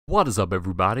What is up,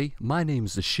 everybody? My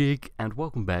name's the Shig, and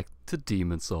welcome back to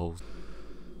Demon Souls.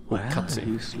 Well,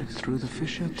 you slipped through the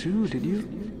fissure too, did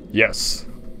you? Yes.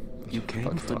 You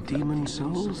came for Demon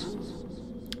Souls?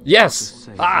 Yes!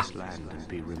 Save this land and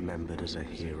be remembered as a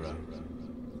hero.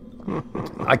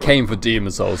 I came for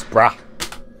Demon Souls, brah.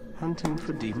 Hunting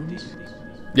for demons?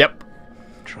 Yep.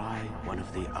 Try one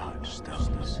of the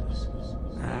archstones.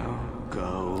 Now,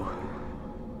 go.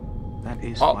 That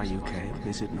is why you came,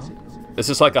 is it not? Is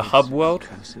this like a hub world?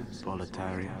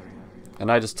 Boletarian.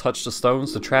 And I just touch the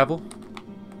stones to travel?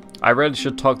 I really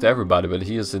should talk to everybody, but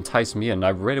he has enticed me in. I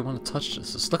really want to touch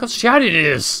this. Look how shiny it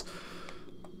is!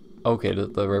 Okay,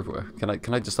 they're everywhere.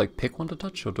 Can I just like pick one to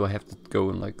touch, or do I have to go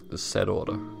in like the set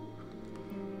order?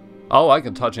 Oh, I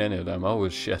can touch any of them. Oh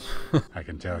shit. I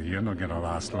can tell you're not gonna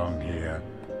last long here.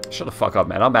 Shut the fuck up,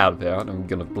 man. I'm out of there. I'm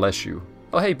gonna bless you.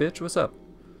 Oh hey bitch, what's up?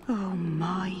 Oh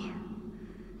my.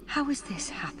 How has this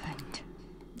happened?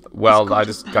 Well, I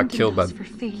just got killed by... for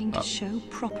failing to show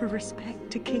proper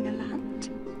respect to King Alant.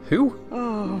 Who?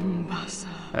 Oh, Mbasa.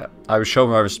 I will show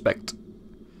my respect.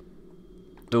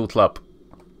 Dual club.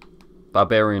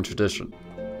 Barbarian tradition.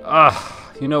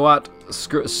 You know what?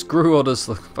 Screw all this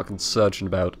fucking searching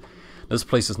about. This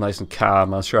place is nice and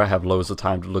calm. I'm sure I have loads of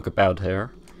time to look about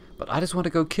here. But I just want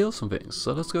to go kill some things,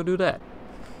 so let's go do that.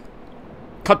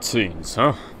 Cutscenes,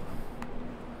 huh?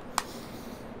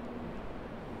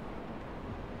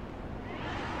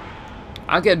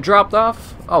 I'm getting dropped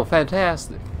off? Oh,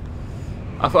 fantastic.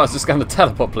 I thought I was just gonna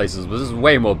teleport places, but this is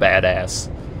way more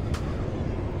badass.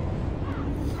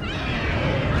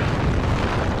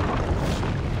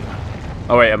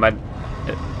 Oh wait, am I...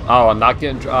 Oh, I'm not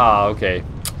getting... Oh, okay.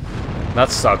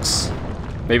 That sucks.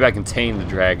 Maybe I can tame the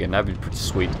dragon. That'd be pretty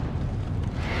sweet.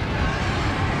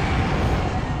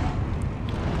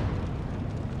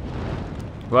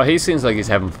 Well, he seems like he's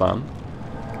having fun.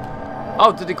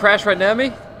 Oh, did he crash right near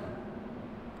me?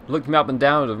 Looked me up and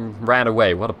down and ran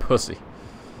away. What a pussy.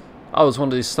 Oh, it's one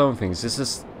of these stone things. Is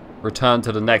this return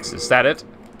to the Nexus? Is that it?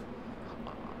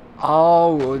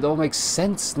 Oh, it all makes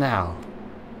sense now.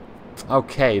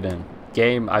 Okay then.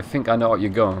 Game, I think I know what you're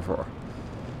going for.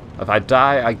 If I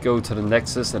die, I go to the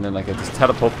Nexus and then I can just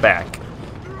teleport back.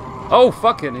 Oh,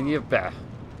 fucking, and you're back.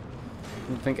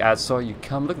 Didn't think I saw you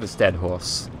come. Look at this dead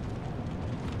horse.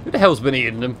 Who the hell's been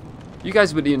eating him? You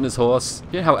guys have been eating this horse.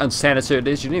 You know how unsanitary it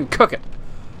is? You didn't even cook it.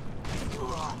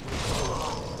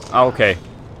 Okay.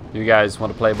 You guys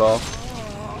want to play ball?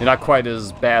 You're not quite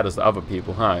as bad as the other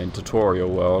people, huh? In tutorial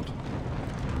world.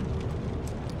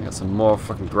 I got some more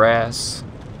fucking grass.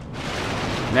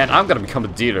 Man, I'm gonna become a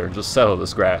dealer and just settle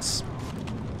this grass.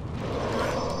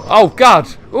 Oh god!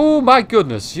 Oh my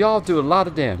goodness! Y'all do a lot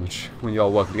of damage when y'all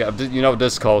work together. You know what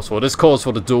this calls for? This calls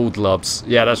for the dual clubs.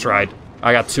 Yeah, that's right.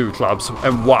 I got 2 clubs.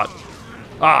 And what?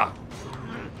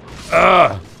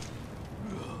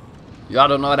 Y'all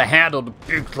don't know how to handle the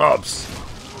big clubs.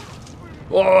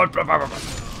 Oh,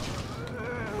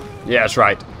 yeah, that's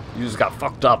right. You just got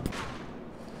fucked up.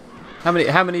 How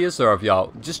many is there of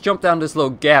y'all? Just jump down this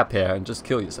little gap here and just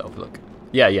kill yourself. Look.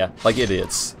 Yeah, like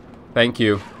idiots. Thank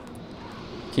you.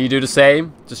 Can you do the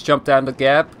same? Just jump down the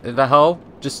gap in the hole.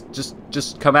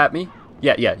 Just come at me.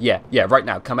 Yeah. Right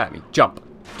now, come at me. Jump.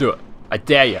 Do it. I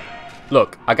dare you.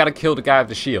 Look, I gotta kill the guy with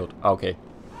the shield. Okay.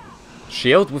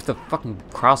 Shield with the fucking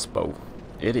crossbow.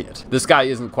 Idiot. This guy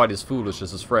isn't quite as foolish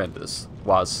as his friend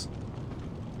was.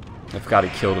 I forgot he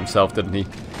killed himself, didn't he?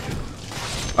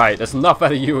 Alright, that's enough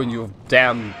out of you and your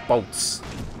damn bolts.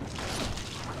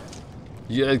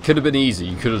 It could have been easy.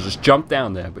 You could have just jumped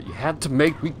down there, but you had to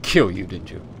make me kill you,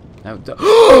 didn't you? Now,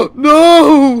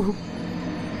 no!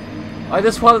 I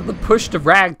just wanted to push the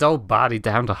ragdoll body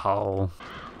down the hole.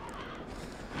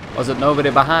 Was it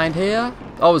nobody behind here?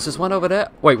 Oh, is this one over there?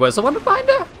 Wait, was there one behind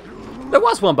there? There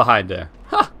was one behind there.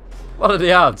 Ha! What are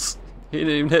the odds? He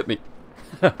didn't even hit me.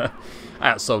 I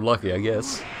got so lucky, I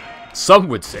guess. Some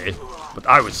would say, but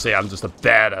I would say I'm just a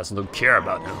badass and don't care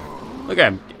about him. Look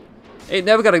at him. Ain't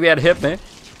never gonna be able to hit me.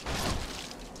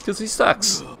 Because he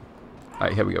sucks.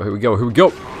 Alright, here we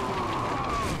go.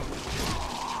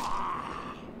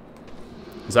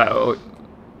 Is that... Oh.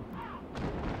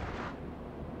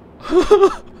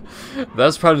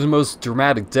 That's probably the most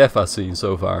dramatic death I've seen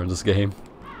so far in this game.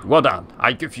 Well done.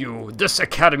 I give you this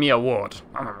Academy Award.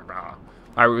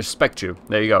 I respect you.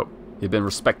 There you go. You've been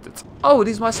respected. Oh, are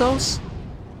these my souls?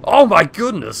 Oh my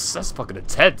goodness. That's fucking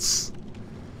intense.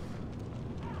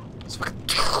 It's fucking...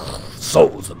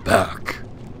 Souls are back.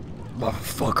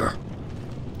 Motherfucker.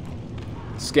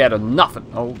 Scared of nothing.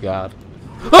 Oh god.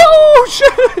 Oh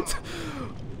shit!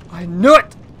 I knew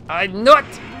it!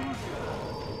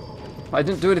 I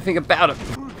didn't do anything about it.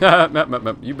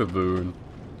 You baboon.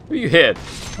 Who you hit?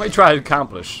 What are you trying to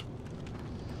accomplish?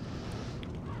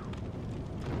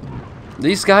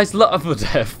 These guys love the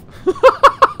death.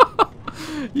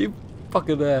 You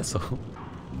fucking asshole.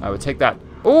 I would take that.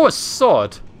 Oh, a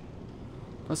sword.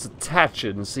 Let's attach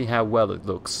it and see how well it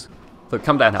looks. So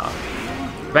come down now.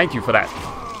 Thank you for that.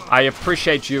 I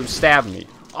appreciate you stabbing me.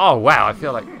 Oh, wow. I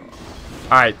feel like...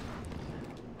 Alright.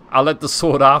 I'll let the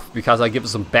sword off because I give it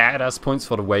some badass points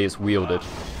for the way it's wielded.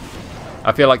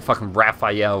 I feel like fucking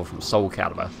Raphael from Soul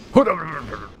Calibur.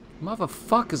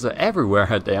 Motherfuckers are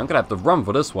everywhere out there. I'm gonna have to run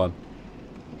for this one.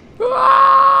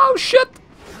 Oh, shit!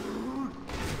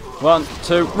 1,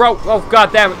 2, roll! Oh,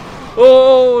 god damn it!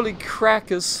 Holy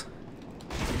crackers!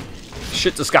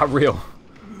 Shit just got real.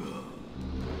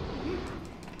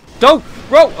 Don't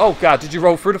roll! Oh god, did you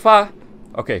roll through the fire?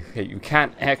 Okay, you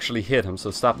can't actually hit him, so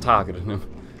stop targeting him.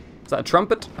 Is that a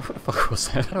trumpet? What the fuck was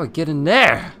that? How do I get in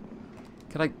there?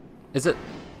 Can I... Is it...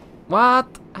 What?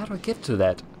 How do I get to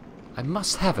that? I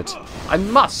must have it. I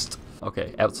must!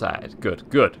 Okay, outside. Good,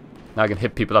 good. Now I can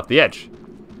hit people off the edge.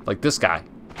 Like this guy.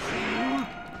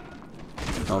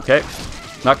 Okay.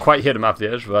 Not quite hit him off the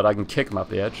edge, but I can kick him off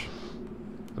the edge.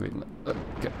 I mean,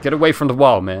 get away from the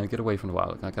wall, man. Get away from the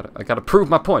wall. I gotta prove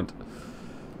my point.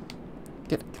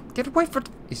 Get away from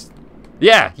the...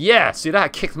 Yeah. See that? I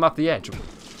kicked him off the edge.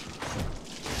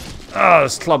 Oh,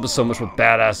 this club is so much more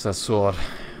badass than that sword.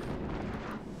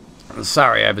 I'm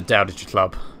sorry I ever doubted your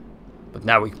club. But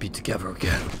now we can be together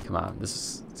again. Come on,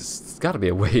 this has got to be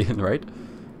a way in, right?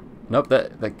 Nope,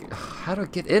 how do I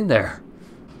get in there?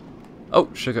 Oh,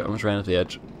 sugar, I almost ran off the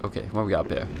edge. Okay, what we got up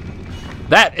there?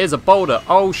 That is a boulder.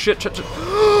 Oh, shit.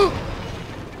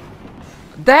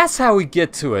 That's how we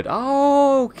get to it.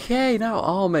 Okay, now it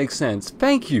all makes sense.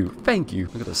 Thank you.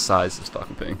 Look at the size of this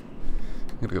fucking thing.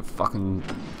 I'm gonna go fucking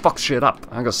fuck shit up.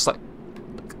 I'm gonna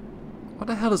what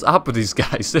the hell is up with these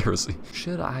guys? Seriously.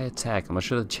 Should I attack them? I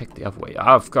should have checked the other way.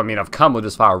 I mean, I've come with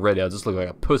this far already. I just look like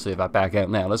a pussy if I back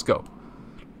out now. Let's go.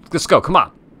 Let's go. Come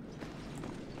on.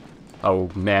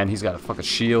 Oh, man. He's got a fucking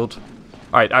shield.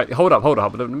 Alright. Hold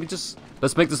up. Let me just...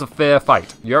 Let's make this a fair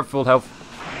fight. You're at full health.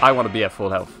 I want to be at full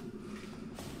health.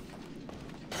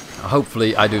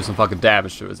 Hopefully, I do some fucking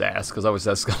damage to his ass, because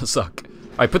obviously that's gonna suck.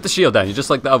 Alright, put the shield down. You're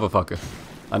just like the other fucker.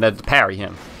 I had to parry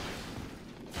him.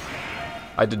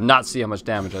 I did not see how much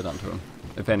damage I done to him,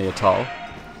 if any at all.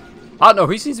 Oh no,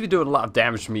 he seems to be doing a lot of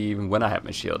damage to me even when I have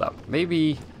my shield up.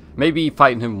 Maybe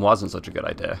fighting him wasn't such a good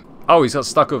idea. Oh, he's got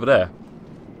stuck over there.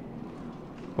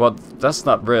 Well, that's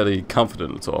not really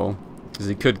confident at all, because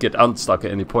he could get unstuck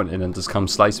at any point and then just come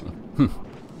slice me.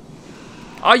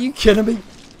 Are you kidding me?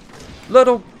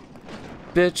 Little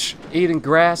bitch eating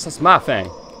grass, that's my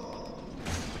thing.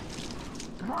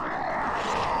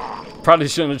 Probably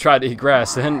shouldn't have tried to eat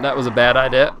grass then. That was a bad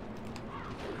idea.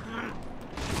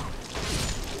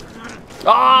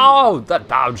 Oh, that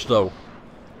dodge though.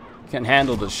 Can't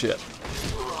handle this shit.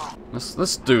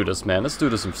 Let's do this, man. Let's do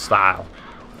this in style.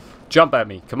 Jump at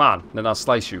me. Come on. Then I'll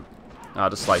slice you.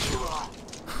 I'll just slice you.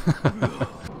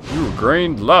 You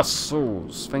gained less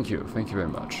souls. Thank you. Thank you very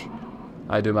much.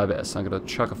 I do my best. I'm gonna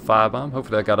chuck a firebomb.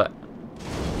 Hopefully I got a...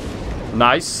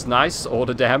 Nice. All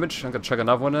the damage. I'm gonna chuck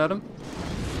another one at him.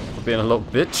 Being a little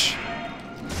bitch.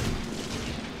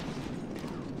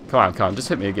 Come on, just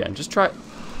hit me again. Just try.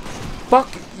 Fuck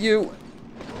you.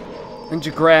 And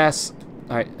your grass.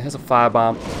 Alright, here's a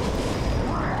firebomb.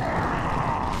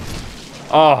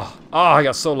 Oh, I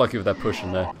got so lucky with that push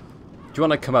in there. Do you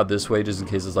want to come out this way just in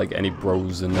case there's like any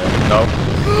bros in there? No?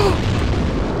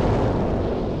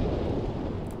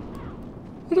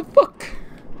 What the fuck?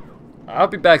 I'll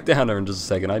be back down there in just a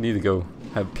second. I need to go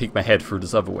peek my head through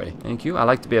this other way. Thank you. I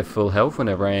like to be at full health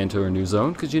whenever I enter a new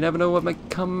zone, because you never know what might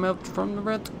come out from the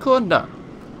red corner.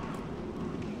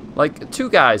 Like 2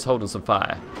 guys holding some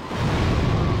fire.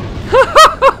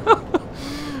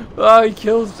 Oh, he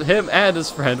kills him and his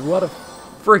friend. What a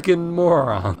freaking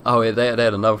moron. Oh, wait, they had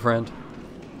another friend.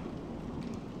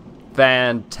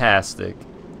 Fantastic.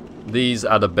 These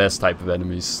are the best type of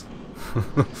enemies.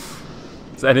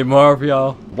 Is there any more of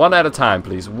y'all? One at a time,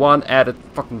 please. One at a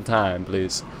fucking time,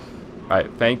 please. Alright,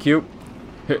 thank you.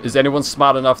 Is anyone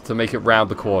smart enough to make it round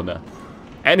the corner?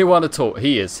 Anyone at all?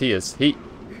 He is.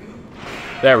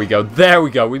 There we go.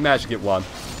 We managed to get one.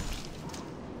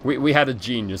 We had a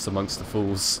genius amongst the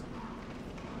fools.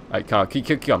 Alright, come on.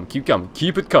 Keep coming.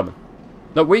 Keep it coming.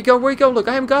 No, where you go? Look,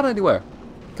 I haven't gone anywhere.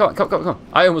 Come on.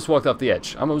 I almost walked off the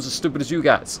edge. I'm almost as stupid as you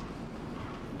guys.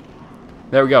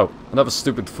 There we go. Another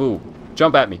stupid fool.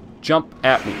 Jump at me.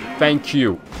 Thank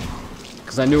you.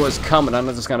 Because I knew it was coming. I'm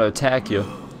not just going to attack you.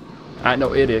 I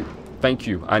know, idiot. Thank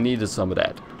you. I needed some of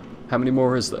that. How many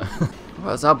more is there?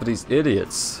 What's up with these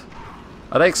idiots?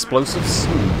 Are they explosives?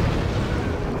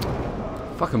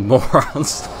 Fucking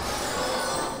morons.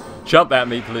 Jump at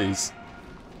me, please.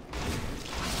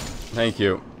 Thank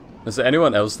you. Is there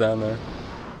anyone else down there?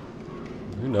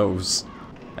 Who knows?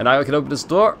 And now I can open this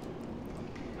door.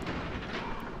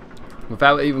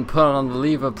 Without even putting on the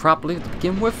lever properly to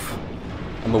begin with.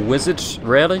 I'm a wizard,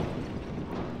 really?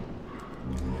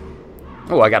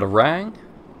 Oh, I got a ring.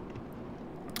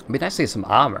 It'd be nice to get some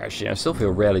armor, actually. I still feel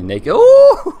really naked.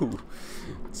 Ooh!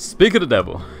 Speak of the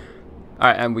devil.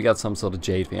 Alright, and we got some sort of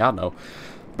jade thing. I don't know.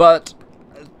 But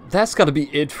that's gotta be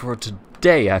it for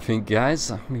today, I think,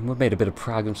 guys. I mean, we made a bit of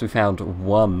progress. We found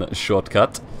one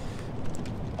shortcut.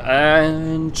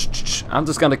 And I'm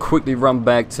just gonna quickly run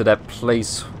back to that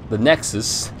place, the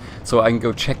Nexus, so I can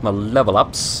go check my level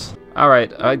ups.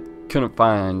 Alright, I couldn't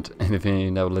find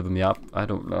anything that would level me up. I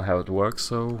don't know how it works,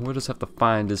 so we'll just have to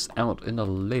find this out in a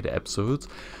later episode.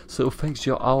 So thanks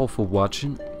you all for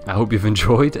watching. I hope you've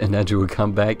enjoyed and that you will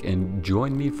come back and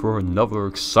join me for another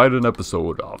exciting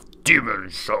episode of Demon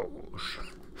Souls.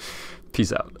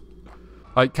 Peace out.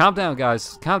 Alright, calm down,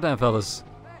 guys. Calm down, fellas.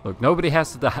 Look, nobody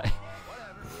has to die.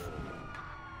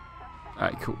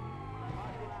 Alright, cool.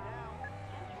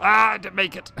 Ah, I didn't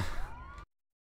make it.